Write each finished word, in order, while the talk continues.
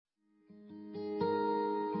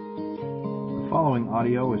following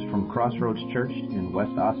audio is from CrossRoads Church in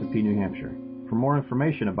West Ossipee, New Hampshire. For more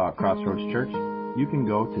information about CrossRoads Church, you can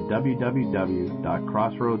go to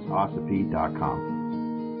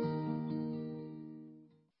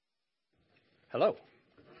www.crossroadsossipee.com. Hello.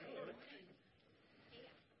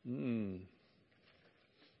 2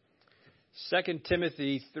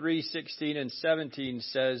 Timothy 3:16 and 17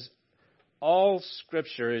 says, all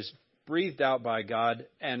Scripture is breathed out by God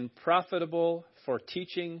and profitable for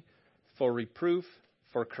teaching, for reproof,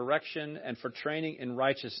 for correction, and for training in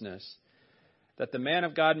righteousness, that the man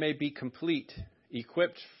of God may be complete,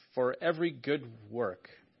 equipped for every good work.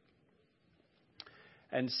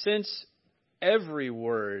 And since every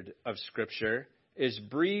word of Scripture is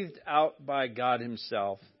breathed out by God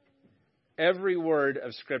Himself, every word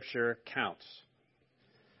of Scripture counts.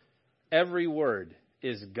 Every word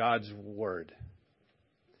is God's word.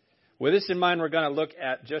 With this in mind, we're going to look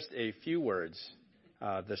at just a few words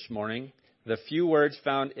this morning. The few words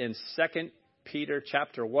found in 2 Peter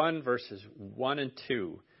chapter 1, verses 1 and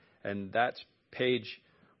 2. And that's page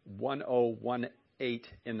 1018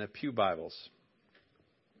 in the Pew Bibles.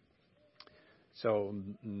 So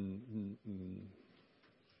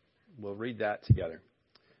we'll read that together.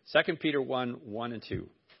 2 Peter 1, 1 and 2.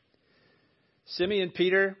 Simeon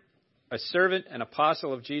Peter, a servant and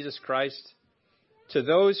apostle of Jesus Christ, to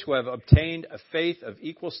those who have obtained a faith of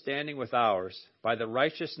equal standing with ours by the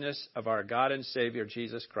righteousness of our God and Savior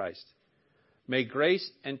Jesus Christ, may grace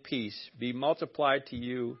and peace be multiplied to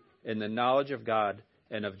you in the knowledge of God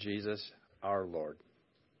and of Jesus our Lord.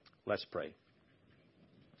 Let's pray.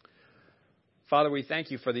 Father, we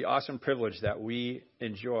thank you for the awesome privilege that we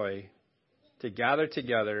enjoy to gather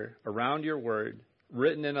together around your word,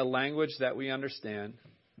 written in a language that we understand,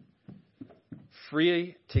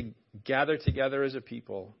 free to gather together as a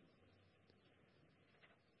people.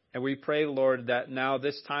 And we pray, Lord, that now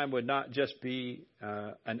this time would not just be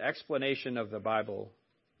an explanation of the Bible,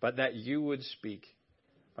 but that you would speak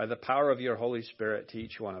by the power of your Holy Spirit to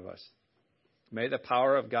each one of us. May the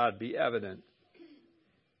power of God be evident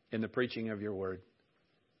in the preaching of your word.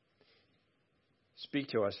 Speak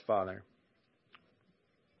to us, Father.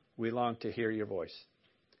 We long to hear your voice.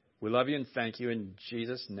 We love you and thank you in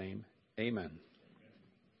Jesus' name. Amen.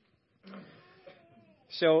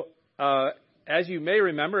 So, as you may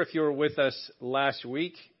remember, if you were with us last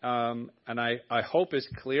week, and I hope is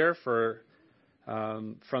clear from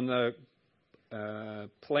the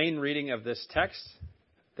plain reading of this text,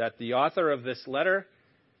 that the author of this letter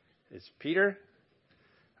is Peter,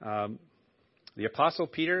 the Apostle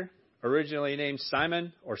Peter, originally named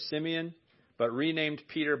Simon or Simeon, but renamed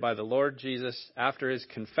Peter by the Lord Jesus after his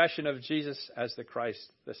confession of Jesus as the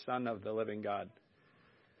Christ, the Son of the living God.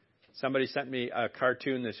 Somebody sent me a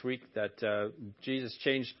cartoon this week that Jesus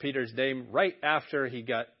changed Peter's name right after he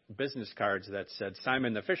got business cards that said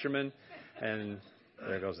Simon the Fisherman, and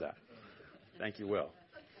there goes that. Thank you, Will.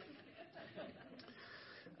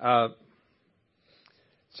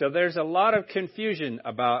 So there's a lot of confusion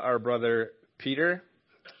about our brother Peter.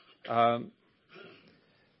 The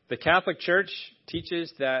Catholic Church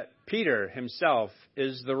teaches that Peter himself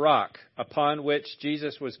is the rock upon which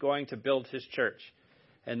Jesus was going to build his church,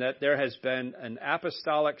 and that there has been an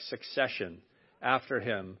apostolic succession after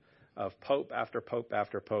him of pope after pope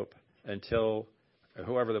after pope until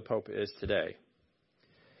whoever the pope is today.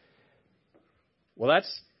 Well,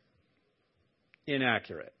 that's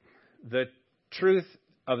inaccurate. The truth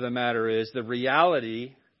of the matter is the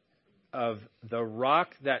reality of the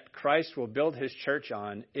rock that Christ will build his church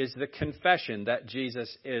on is the confession that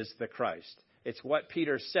Jesus is the Christ. It's what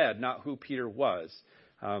Peter said, not who Peter was,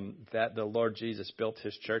 that the Lord Jesus built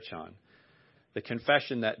his church on. The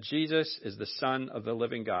confession that Jesus is the Son of the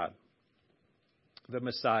living God, the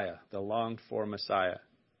Messiah, the longed-for Messiah.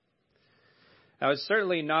 Now, it's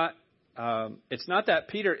certainly not, it's not that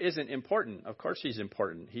Peter isn't important. Of course he's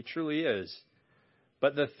important. He truly is.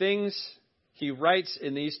 But the things he writes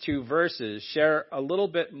in these two verses share a little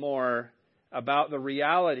bit more about the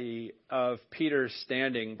reality of Peter's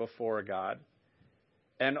standing before God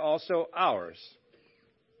and also ours.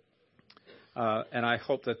 And I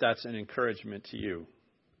hope that that's an encouragement to you.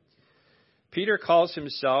 Peter calls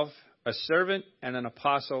himself a servant and an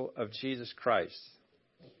apostle of Jesus Christ.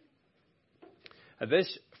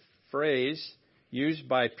 This phrase used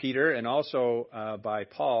by Peter and also by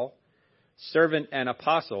Paul, servant and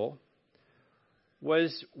apostle,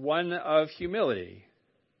 was one of humility.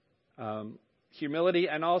 Humility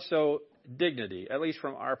and also dignity, at least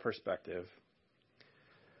from our perspective.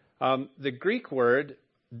 The Greek word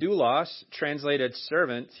doulos, translated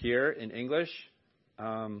servant here in English,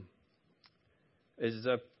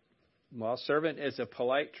 servant is a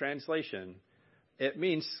polite translation it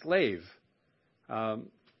means slave.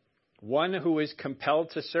 One who is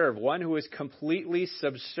compelled to serve, one who is completely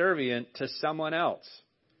subservient to someone else.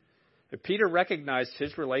 Peter recognized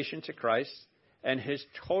his relation to Christ and his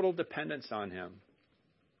total dependence on him.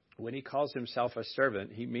 When he calls himself a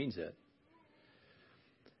servant, he means it.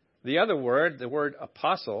 The other word, the word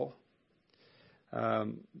apostle,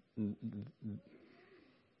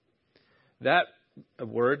 that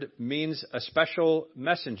word means a special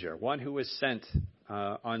messenger, one who is sent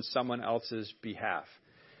on someone else's behalf.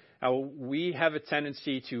 Now, we have a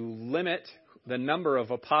tendency to limit the number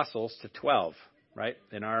of apostles to 12, right?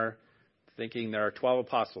 In our thinking, there are 12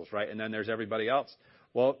 apostles, right? And then there's everybody else.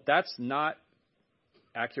 Well, that's not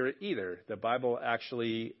accurate either. The Bible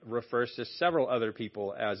actually refers to several other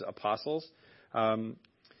people as apostles.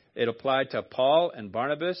 It applied to Paul and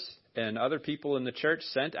Barnabas and other people in the church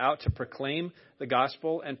sent out to proclaim the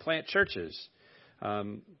gospel and plant churches.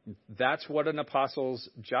 That's what an apostle's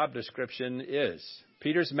job description is.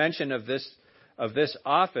 Peter's mention of this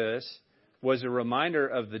office was a reminder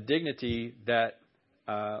of the dignity that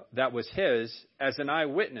was his as an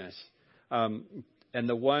eyewitness, and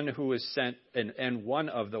the one who was sent, and one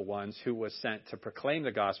of the ones who was sent to proclaim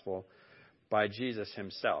the gospel by Jesus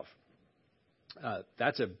himself.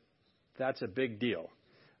 That's a big deal.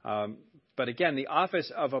 But again, the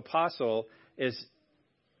office of apostle it's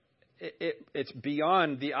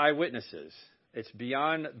beyond the eyewitnesses. It's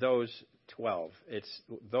beyond those 12. It's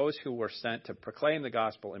those who were sent to proclaim the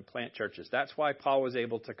gospel and plant churches. That's why Paul was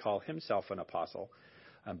able to call himself an apostle.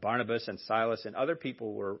 Barnabas and Silas and other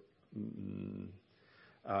people were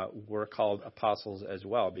called apostles as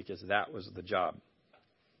well, because that was the job.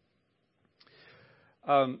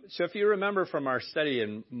 So if you remember from our study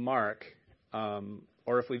in Mark,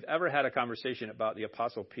 or if we've ever had a conversation about the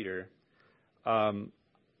Apostle Peter,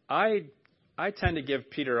 I tend to give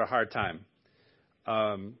Peter a hard time.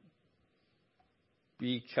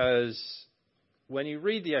 Because when you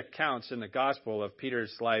read the accounts in the gospel of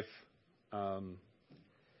Peter's life,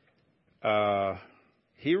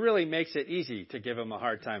 he really makes it easy to give him a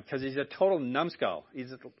hard time, because he's a total numbskull.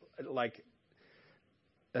 He's like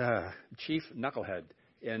chief knucklehead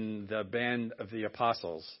in the band of the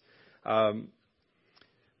apostles.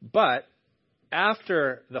 But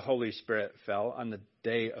after the Holy Spirit fell on the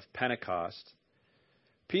day of Pentecost,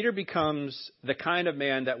 Peter becomes the kind of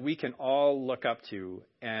man that we can all look up to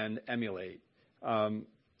and emulate.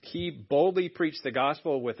 He boldly preached the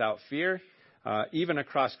gospel without fear, even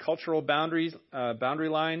across cultural boundary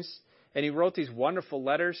lines. And he wrote these wonderful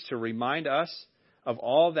letters to remind us of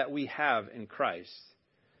all that we have in Christ.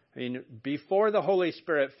 I mean, before the Holy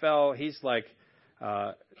Spirit fell, he's like,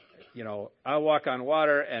 I'll walk on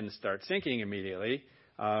water and start sinking immediately.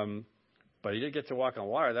 But he did get to walk on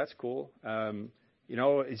water. That's cool. I'm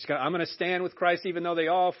going to stand with Christ even though they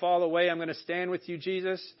all fall away. I'm going to stand with you,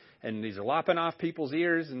 Jesus. And he's lopping off people's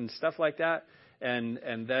ears and stuff like that.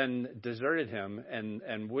 And then deserted him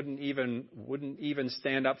and wouldn't even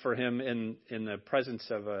stand up for him in the presence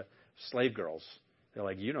of slave girls. They're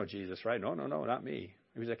like, Jesus, right? No, not me.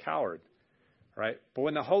 He was a coward, right? But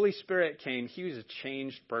when the Holy Spirit came, he was a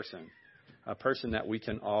changed person, a person that we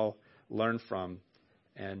can all learn from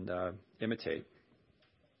and imitate.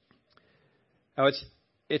 Now,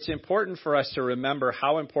 it's important for us to remember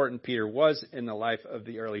how important Peter was in the life of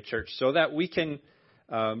the early church, so that we can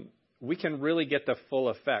really get the full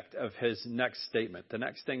effect of his next statement. The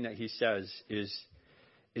next thing that he says is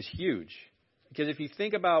huge, because if you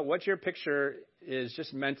think about what your picture is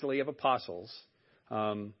just mentally of apostles,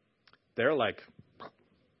 they're like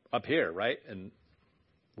up here, right? And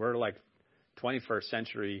we're like 21st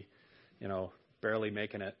century, barely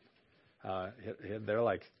making it. They're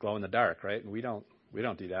like glow in the dark, right? And we don't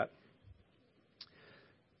do that.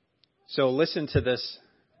 So listen to this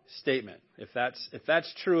statement. If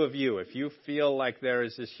that's true of you, if you feel like there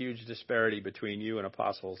is this huge disparity between you and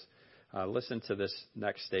apostles, listen to this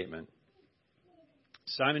next statement.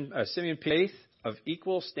 Simeon, faith of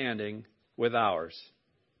equal standing with ours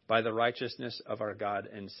by the righteousness of our God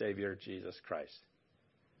and Savior Jesus Christ.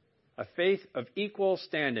 A faith of equal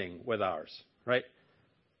standing with ours, right?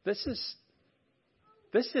 This is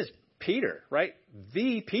Peter, right?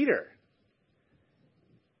 The Peter.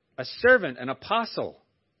 A servant, an apostle,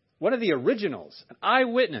 one of the originals, an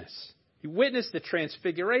eyewitness. He witnessed the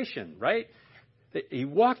transfiguration, right? He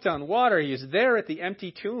walked on water. He was there at the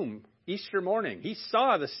empty tomb Easter morning. He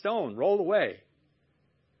saw the stone rolled away.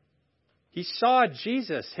 He saw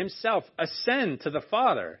Jesus himself ascend to the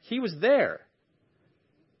Father. He was there.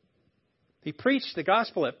 He preached the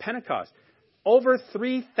gospel at Pentecost. Over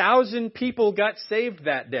 3,000 people got saved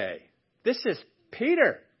that day. This is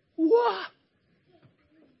Peter. Whoa!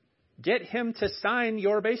 get him to sign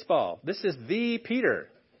your baseball. This is the Peter,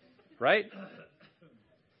 right?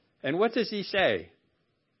 And what does he say?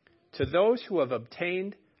 To those who have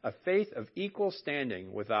obtained a faith of equal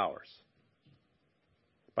standing with ours,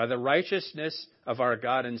 by the righteousness of our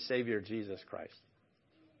God and Savior, Jesus Christ.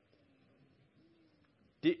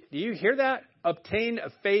 Do you hear that? Obtain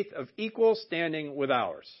a faith of equal standing with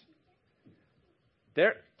ours.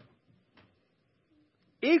 There,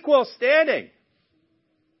 equal standing,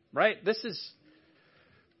 right? This is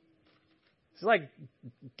like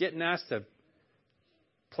getting asked to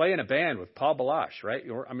play in a band with Paul Balash, right?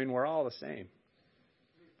 We're all the same.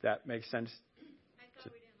 That makes sense. I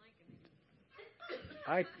thought we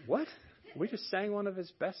didn't like him. What? We just sang one of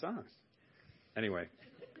his best songs. Anyway,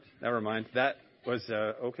 never mind. That was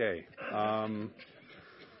okay.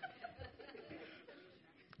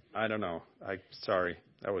 I don't know. Sorry.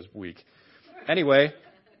 That was weak. Anyway,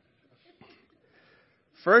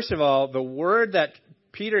 first of all, the word that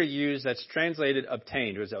Peter used that's translated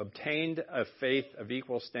obtained was obtained a faith of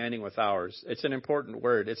equal standing with ours. It's an important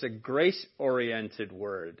word. It's a grace-oriented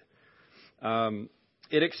word.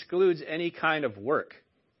 It excludes any kind of work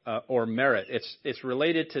or merit. It's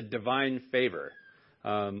related to divine favor.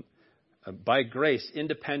 By grace,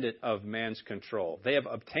 independent of man's control. They have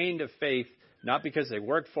obtained a faith not because they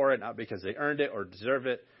worked for it, not because they earned it or deserve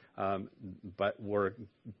it, but were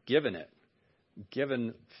given it.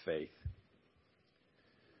 Given faith.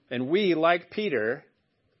 And we, like Peter,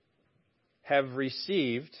 have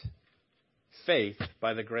received faith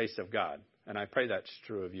by the grace of God. And I pray that's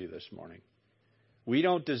true of you this morning. We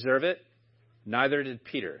don't deserve it, neither did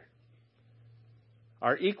Peter.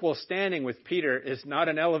 Our equal standing with Peter is not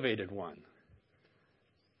an elevated one.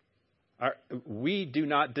 We do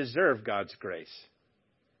not deserve God's grace.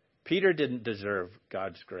 Peter didn't deserve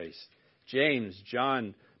God's grace. James,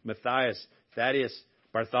 John, Matthias, Thaddeus,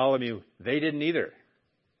 Bartholomew, they didn't either.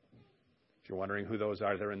 If you're wondering who those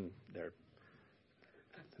are, they're in there.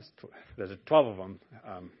 There's 12 of them.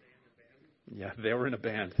 Yeah, they were in a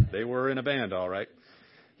band. They were in a band, all right.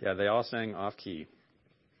 Yeah, they all sang off key.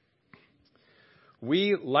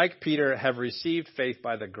 We, like Peter, have received faith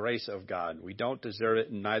by the grace of God. We don't deserve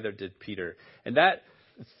it, and neither did Peter. And that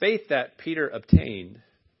faith that Peter obtained,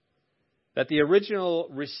 that the original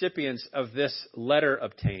recipients of this letter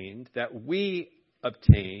obtained, that we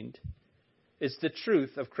obtained, is the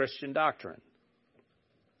truth of Christian doctrine.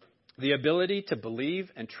 The ability to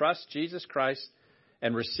believe and trust Jesus Christ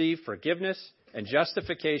and receive forgiveness and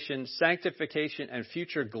justification, sanctification, and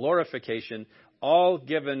future glorification, all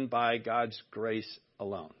given by God's grace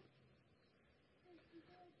alone.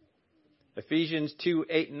 Ephesians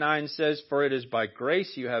 2:8-9 says, "For it is by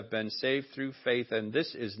grace you have been saved through faith, and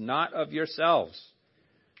this is not of yourselves.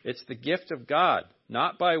 It's the gift of God,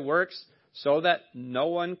 not by works, so that no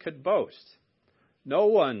one could boast." No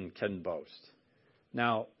one can boast.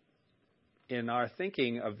 Now, in our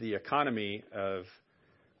thinking of the economy of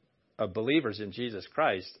believers in Jesus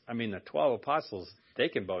Christ, the 12 apostles, they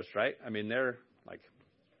can boast, right?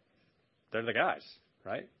 They're the guys,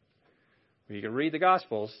 right? You can read the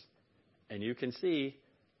Gospels, and you can see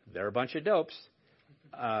they're a bunch of dopes,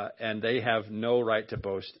 and they have no right to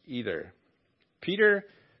boast either. Peter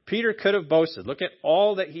could have boasted. Look at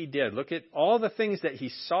all that he did. Look at all the things that he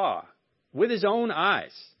saw with his own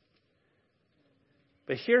eyes.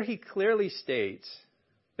 But here he clearly states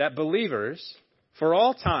that believers, for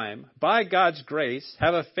all time, by God's grace,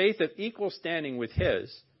 have a faith of equal standing with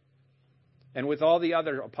his and with all the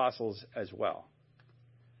other apostles as well.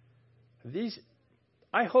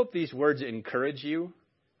 I hope these words encourage you,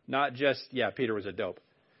 not just, Peter was a dope.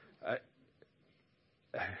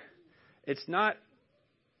 It's not,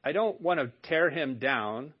 I don't want to tear him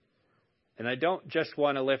down, and I don't just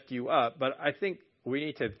want to lift you up, but I think we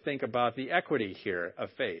need to think about the equity here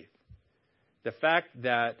of faith. The fact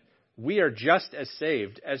that we are just as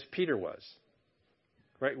saved as Peter was.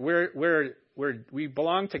 Right? We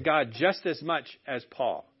belong to God just as much as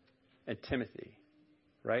Paul and Timothy.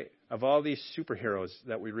 Right? Of all these superheroes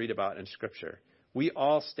that we read about in Scripture, we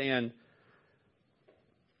all stand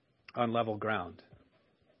on level ground.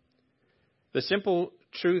 The simple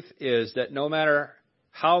truth is that no matter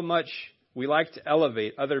how much we like to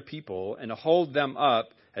elevate other people and to hold them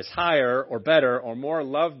up as higher or better or more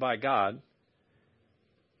loved by God,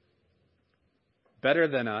 better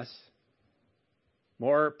than us,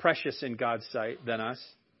 more precious in God's sight than us,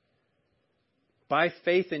 by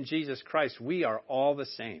faith in Jesus Christ, we are all the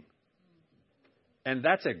same. And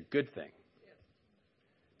that's a good thing.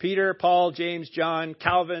 Peter, Paul, James, John,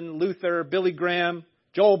 Calvin, Luther, Billy Graham,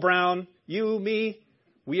 Joel Brown, you, me,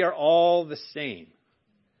 we are all the same.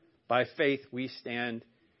 By faith, we stand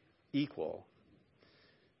equal.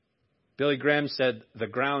 Billy Graham said the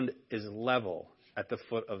ground is level at the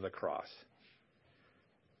foot of the cross.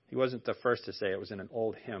 He wasn't the first to say it. It was in an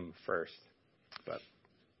old hymn first. But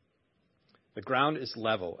the ground is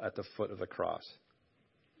level at the foot of the cross.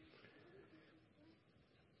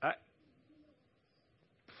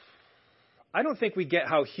 I don't think we get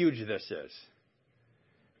how huge this is.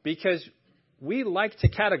 Because we like to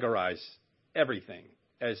categorize everything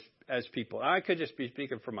as people. I could just be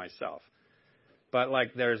speaking for myself. But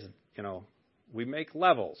like there's, we make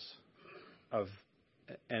levels of,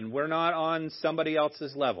 and we're not on somebody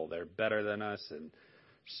else's level. They're better than us and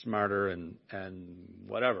smarter and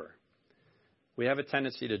whatever. We have a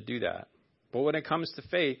tendency to do that. But when it comes to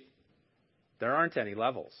faith, there aren't any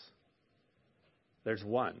levels. There's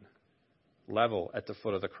one level at the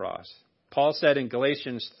foot of the cross. Paul said in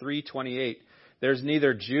Galatians 3:28, there's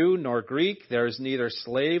neither Jew nor Greek, there is neither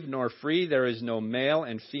slave nor free, there is no male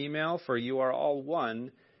and female, for you are all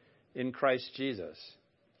one in Christ Jesus.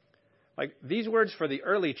 Like these words for the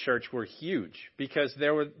early church were huge because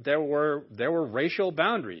there were racial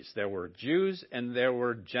boundaries. There were Jews and there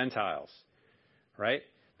were Gentiles, right?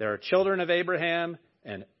 There are children of Abraham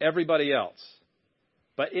and everybody else.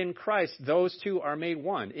 But in Christ, those two are made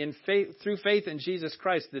one. In faith, through faith in Jesus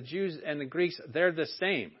Christ, the Jews and the Greeks, they're the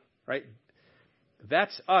same, right?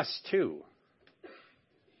 That's us too.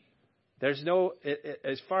 There's no,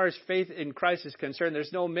 as far as faith in Christ is concerned,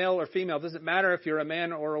 there's no male or female. It doesn't matter if you're a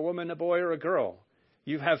man or a woman, a boy or a girl.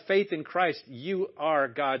 You have faith in Christ. You are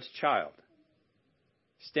God's child,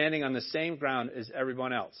 standing on the same ground as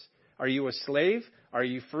everyone else. Are you a slave? Are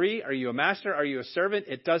you free? Are you a master? Are you a servant?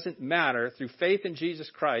 It doesn't matter. Through faith in Jesus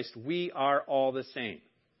Christ, we are all the same.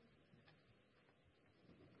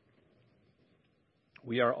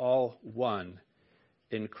 We are all one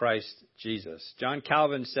in Christ Jesus. John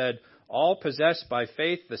Calvin said, all possess by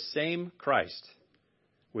faith the same Christ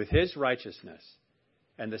with his righteousness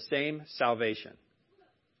and the same salvation.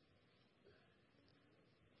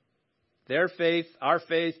 Their faith, our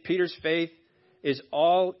faith, Peter's faith is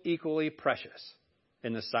all equally precious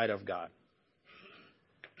in the sight of God.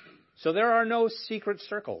 So there are no secret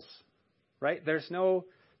circles, right? There's no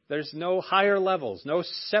higher levels, no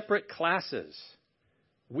separate classes.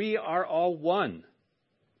 We are all one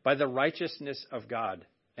by the righteousness of God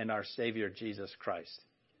and our Savior, Jesus Christ.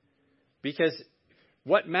 Because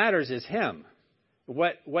what matters is Him,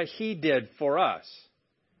 what He did for us.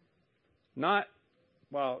 Not,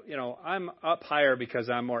 I'm up higher because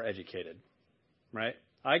I'm more educated, right?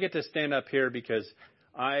 I get to stand up here because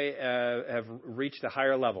I have reached a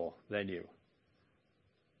higher level than you.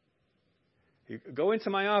 You go into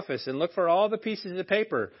my office and look for all the pieces of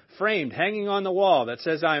paper framed, hanging on the wall that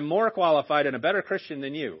says I'm more qualified and a better Christian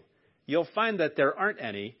than you. You'll find that there aren't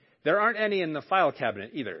any. There aren't any in the file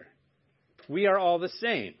cabinet either. We are all the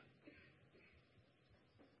same.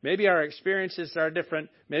 Maybe our experiences are different.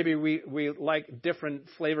 Maybe we like different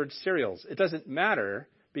flavored cereals. It doesn't matter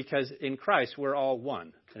because in Christ we're all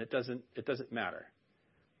one, and it doesn't matter.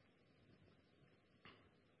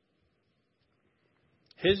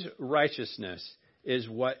 His righteousness is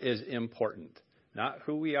what is important. Not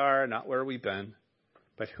who we are, not where we've been,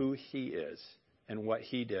 but who He is and what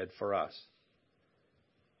He did for us.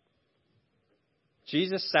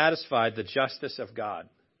 Jesus satisfied the justice of God,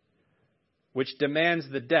 which demands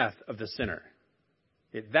the death of the sinner.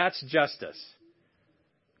 That's justice.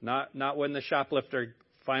 Not when the shoplifter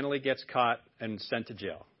finally gets caught and sent to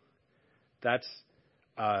jail.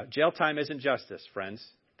 Jail time isn't justice, friends.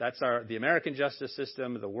 That's the American justice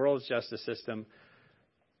system, the world's justice system.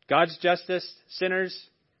 God's justice, sinners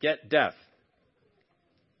get death.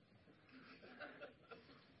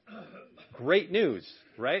 Great news,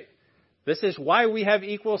 right? This is why we have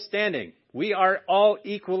equal standing. We are all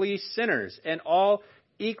equally sinners and all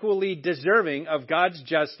equally deserving of God's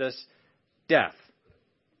justice, death.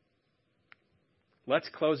 Let's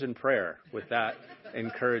close in prayer with that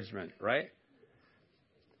encouragement, right?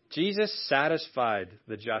 Jesus satisfied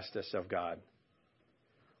the justice of God.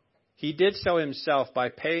 He did so Himself by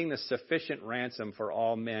paying the sufficient ransom for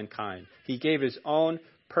all mankind. He gave His own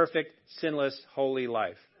perfect, sinless, holy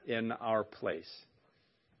life in our place.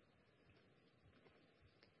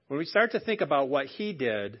 When we start to think about what He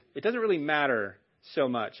did, it doesn't really matter so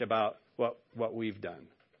much about what we've done.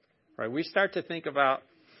 Right? We start to think about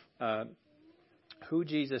who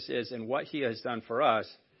Jesus is and what He has done for us,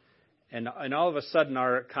 and all of a sudden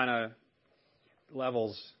our kind of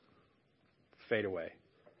levels fade away.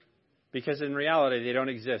 Because in reality, they don't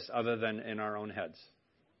exist other than in our own heads.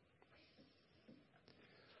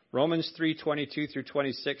 Romans 3:22 through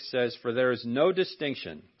 26 says, "For there is no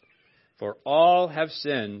distinction, For all have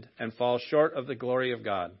sinned and fall short of the glory of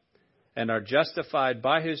God, and are justified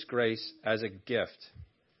by his grace as a gift,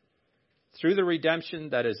 through the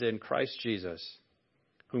redemption that is in Christ Jesus,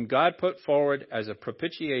 whom God put forward as a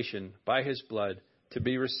propitiation by his blood to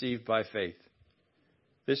be received by faith.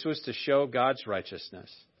 This was to show God's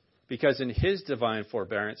righteousness, because in his divine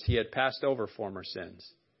forbearance he had passed over former sins.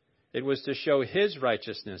 It was to show his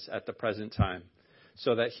righteousness at the present time,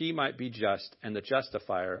 so that he might be just and the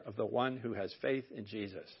justifier of the one who has faith in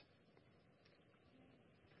Jesus.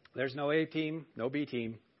 There's no A team, no B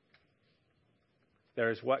team. There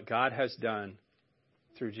is what God has done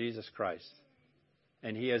through Jesus Christ.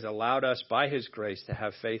 And he has allowed us by his grace to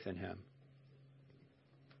have faith in him.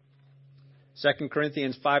 2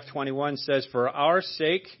 Corinthians 5:21 says, For our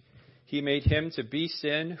sake he made him to be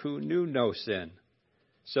sin who knew no sin,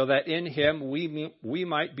 so that in him we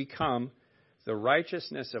might become the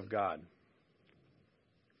righteousness of God.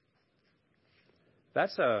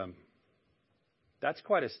 That's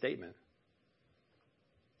quite a statement.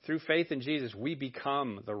 Through faith in Jesus, we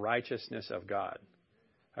become the righteousness of God.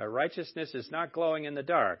 Righteousness is not glowing in the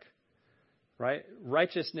dark, right?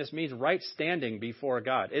 Righteousness means right standing before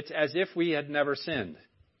God. It's as if we had never sinned.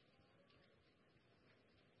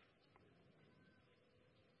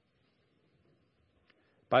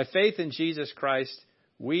 By faith in Jesus Christ,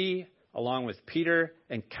 we, along with Peter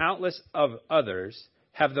and countless of others,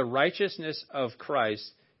 have the righteousness of Christ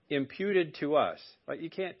imputed to us. Like, you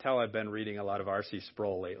can't tell I've been reading a lot of R.C.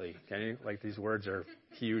 Sproul lately, can you? Like, these words are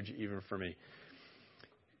huge even for me.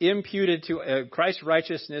 Imputed to Christ's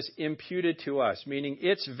righteousness imputed to us, meaning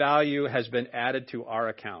its value has been added to our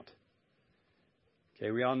account.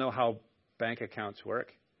 Okay, we all know how bank accounts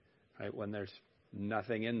work, right? When there's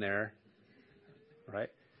nothing in there, right?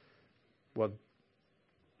 Well,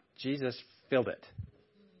 Jesus filled it.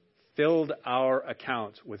 Filled our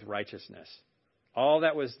account with righteousness. All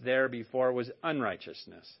that was there before was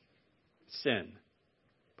unrighteousness, sin.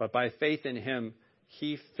 But by faith in him,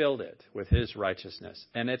 he filled it with his righteousness.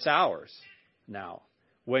 And it's ours now.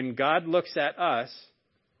 When God looks at us,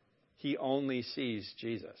 he only sees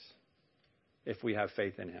Jesus if we have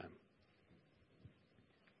faith in him.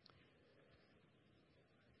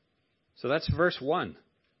 So that's verse 1.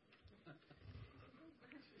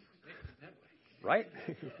 Right?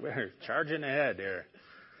 We're charging ahead here.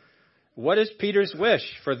 What is Peter's wish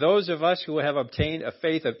for those of us who have obtained a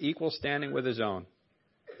faith of equal standing with his own?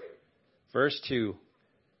 Verse 2.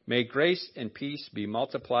 May grace and peace be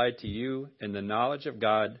multiplied to you in the knowledge of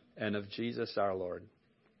God and of Jesus our Lord.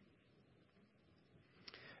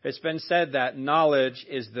 It's been said that knowledge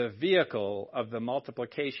is the vehicle of the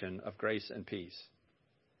multiplication of grace and peace.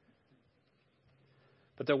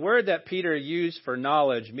 But the word that Peter used for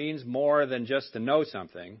knowledge means more than just to know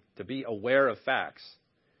something, to be aware of facts,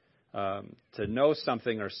 to know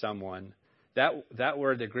something or someone. That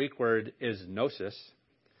word, the Greek word, is gnosis.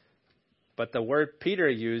 But the word Peter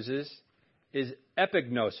uses is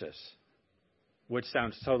epignosis, which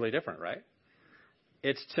sounds totally different, right?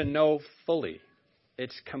 It's to know fully.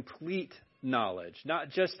 It's complete knowledge,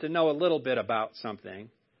 not just to know a little bit about something,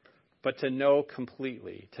 but to know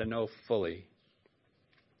completely, to know fully.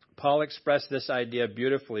 Paul expressed this idea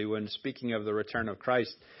beautifully when speaking of the return of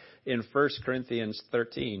Christ in 1 Corinthians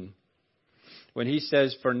 13, when he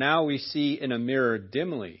says, For now we see in a mirror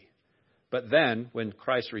dimly, but then, when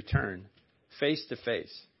Christ returns, face to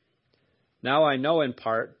face. Now I know in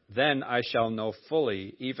part, then I shall know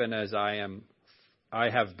fully, even as I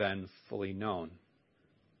have been fully known.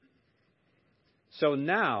 So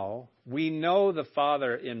now we know the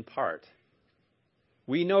Father in part.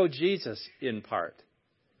 We know Jesus in part.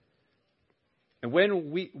 And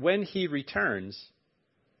when he returns,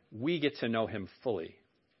 we get to know him fully,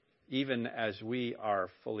 even as we are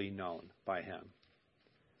fully known by him.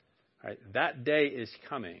 All right, that day is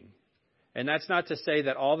coming. And that's not to say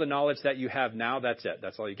that all the knowledge that you have now, that's it.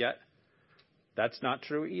 That's all you get. That's not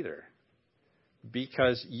true either.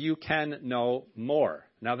 Because you can know more.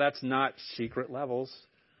 Now, that's not secret levels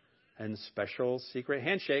and special secret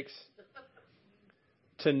handshakes.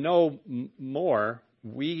 To know more,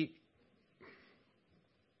 we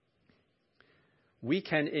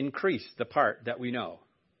can increase the part that we know.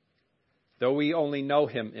 Though we only know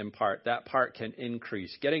him in part, that part can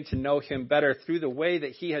increase. Getting to know him better through the way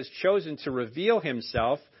that he has chosen to reveal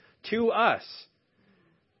himself to us.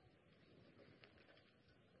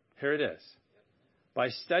 Here it is. By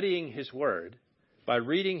studying his word, by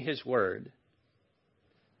reading his word,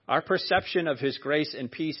 our perception of his grace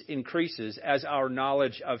and peace increases as our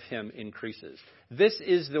knowledge of him increases. This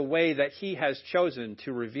is the way that he has chosen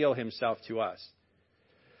to reveal himself to us.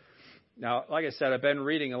 Now, like I said, I've been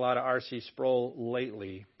reading a lot of R.C. Sproul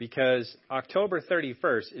lately because October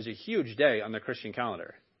 31st is a huge day on the Christian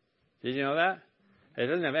calendar. Did you know that? It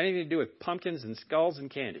doesn't have anything to do with pumpkins and skulls and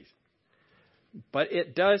candies. But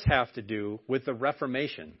it does have to do with the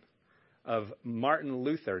Reformation of Martin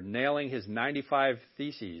Luther nailing his 95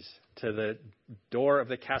 Theses to the door of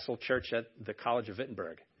the Castle Church at the College of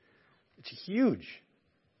Wittenberg. It's huge.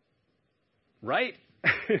 Right?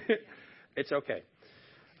 It's okay.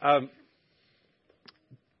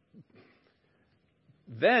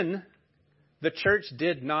 Then the church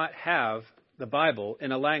did not have the Bible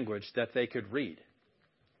in a language that they could read.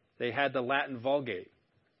 They had the Latin Vulgate,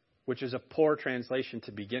 which is a poor translation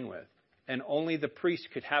to begin with. And only the priest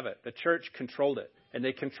could have it. The church controlled it. And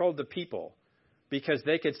they controlled the people because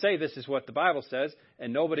they could say this is what the Bible says,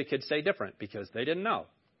 and nobody could say different because they didn't know.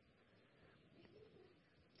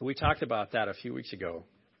 We talked about that a few weeks ago.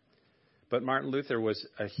 But Martin Luther was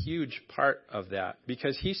a huge part of that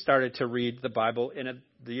because he started to read the Bible in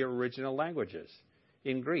the original languages,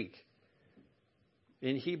 in Greek,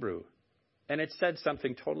 in Hebrew. And it said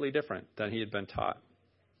something totally different than he had been taught.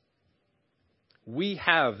 We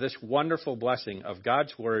have this wonderful blessing of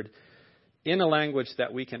God's Word in a language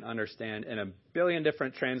that we can understand and a billion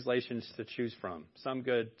different translations to choose from. Some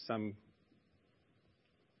good, some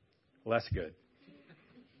less good.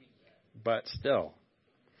 But still.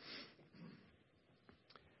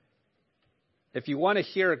 If you want to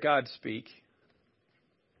hear God speak,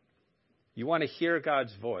 you want to hear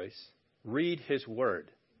God's voice, read His Word.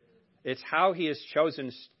 It's how He has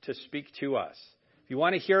chosen to speak to us. If you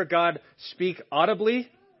want to hear God speak audibly,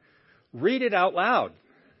 read it out loud.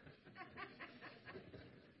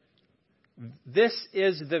 This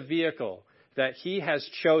is the vehicle that He has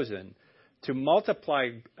chosen to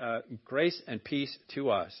multiply grace and peace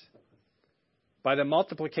to us by the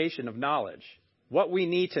multiplication of knowledge. What we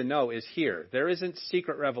need to know is here. There isn't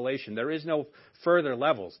secret revelation. There is no further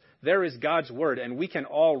levels. There is God's Word, and we can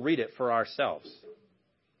all read it for ourselves.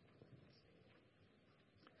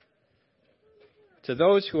 To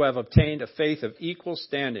those who have obtained a faith of equal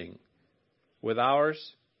standing with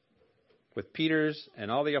ours, with Peter's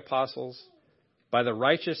and all the apostles, by the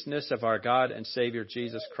righteousness of our God and Savior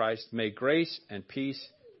Jesus Christ, may grace and peace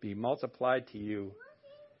be multiplied to you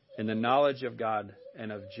in the knowledge of God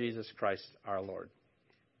and of Jesus Christ our Lord.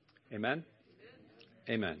 Amen?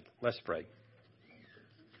 Amen. Let's pray.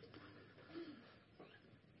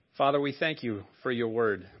 Father, we thank you for your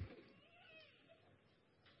word.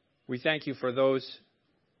 We thank you for those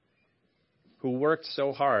who worked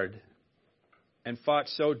so hard and fought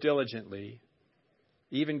so diligently,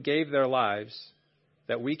 even gave their lives,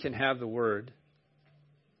 that we can have the word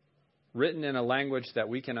written in a language that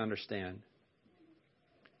we can understand.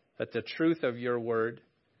 That the truth of your word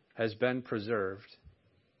has been preserved,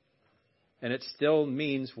 and it still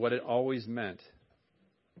means what it always meant.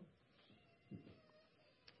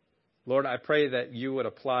 Lord, I pray that you would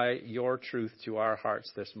apply your truth to our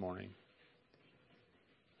hearts this morning.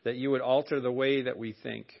 That you would alter the way that we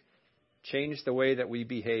think, change the way that we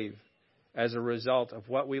behave as a result of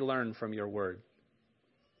what we learn from your word.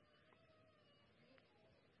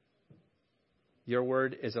 Your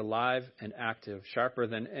word is alive and active, sharper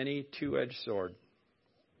than any two-edged sword.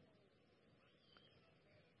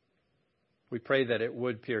 We pray that it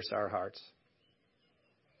would pierce our hearts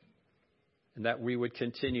and that we would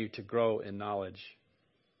continue to grow in knowledge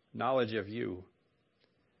of you,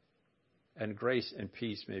 and grace and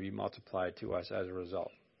peace may be multiplied to us as a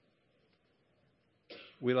result.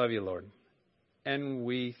 We love you, Lord, and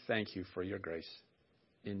we thank you for your grace.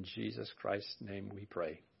 In Jesus Christ's name we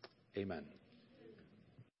pray. Amen.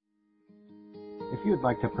 If you would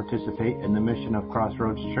like to participate in the mission of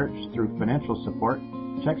CrossRoads Church through financial support,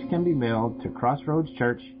 checks can be mailed to CrossRoads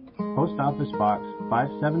Church, Post Office Box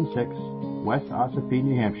 576, West Ossipee,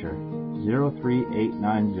 New Hampshire,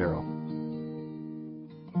 03890.